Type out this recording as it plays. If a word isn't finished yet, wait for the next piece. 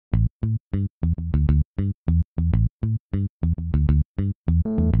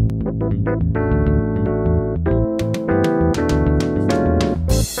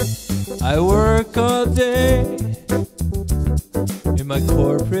I work all day in my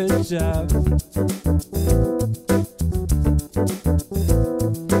corporate job,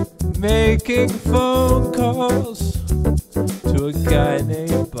 making phone calls to a guy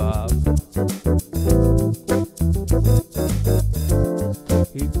named Bob.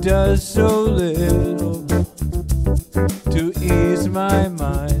 He does so little to ease my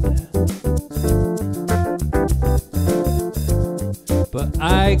mind, but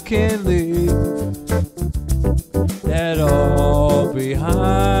I can't leave that all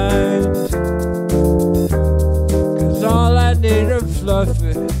behind, 'cause all I need are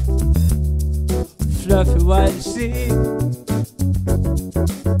fluffy white sheets.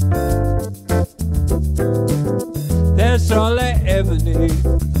 That's all I ever need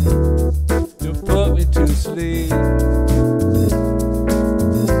to put me to sleep.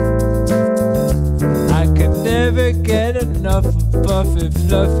 I can never get enough of puffy,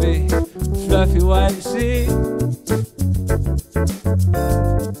 fluffy white sheets.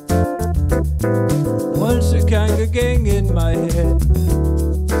 Once you're congregating in my head,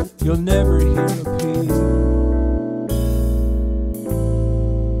 you'll never hear a peep.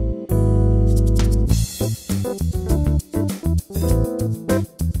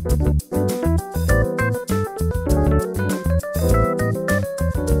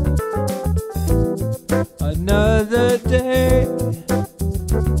 Another day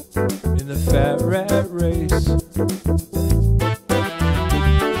in the fat rat race,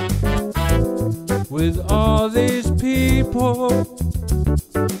 with all these people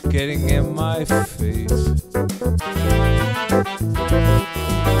getting in my face.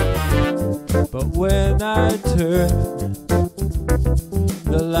 But when I turn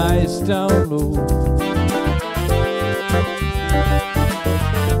the lights down low,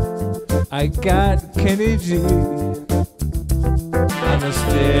 I got Kenny G on the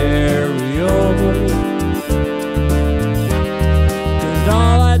stereo, 'cause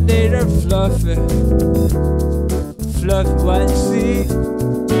all I need are fluffy white sheets.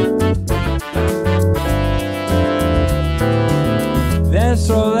 That's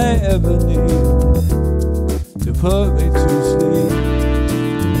all I ever need to put me to sleep.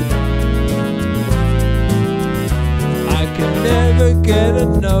 I can never get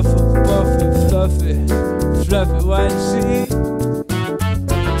enough of puffy, fluffy white sheets.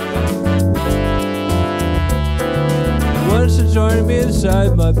 Once you join me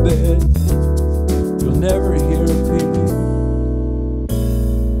inside my bed, you'll never hear a peep.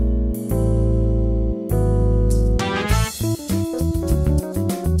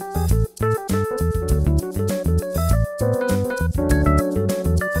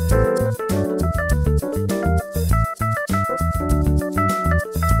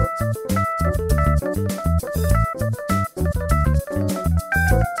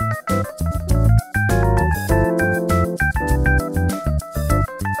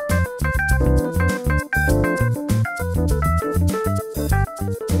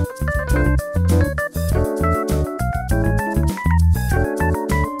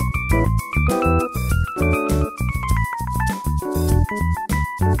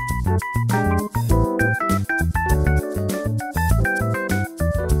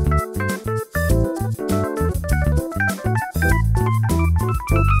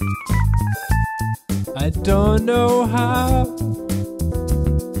 I don't know how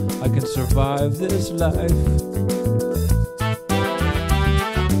I can survive this life,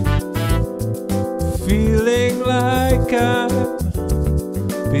 feeling like I'm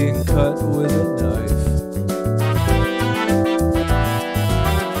being cut with a knife.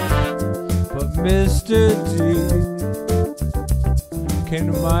 But Mr. D came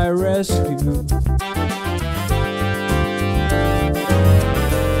to my rescue,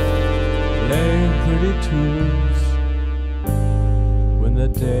 playing pretty tunes when the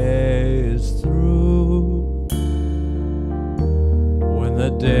day is through. When the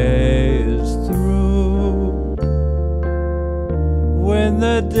day is through. When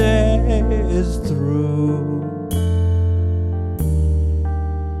the day is through.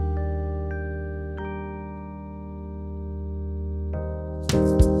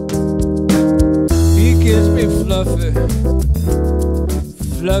 He gives me fluffy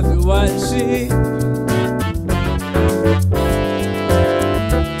white sheets.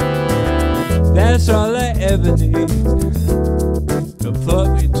 That's all I ever need to put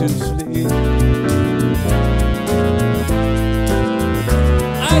me to sleep.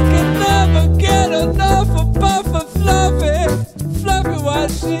 I can never get enough of puffy, fluffy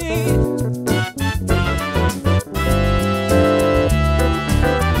white sheets.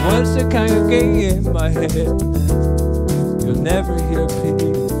 Once the congregating in my head. You'll never hear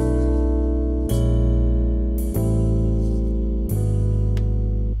peep.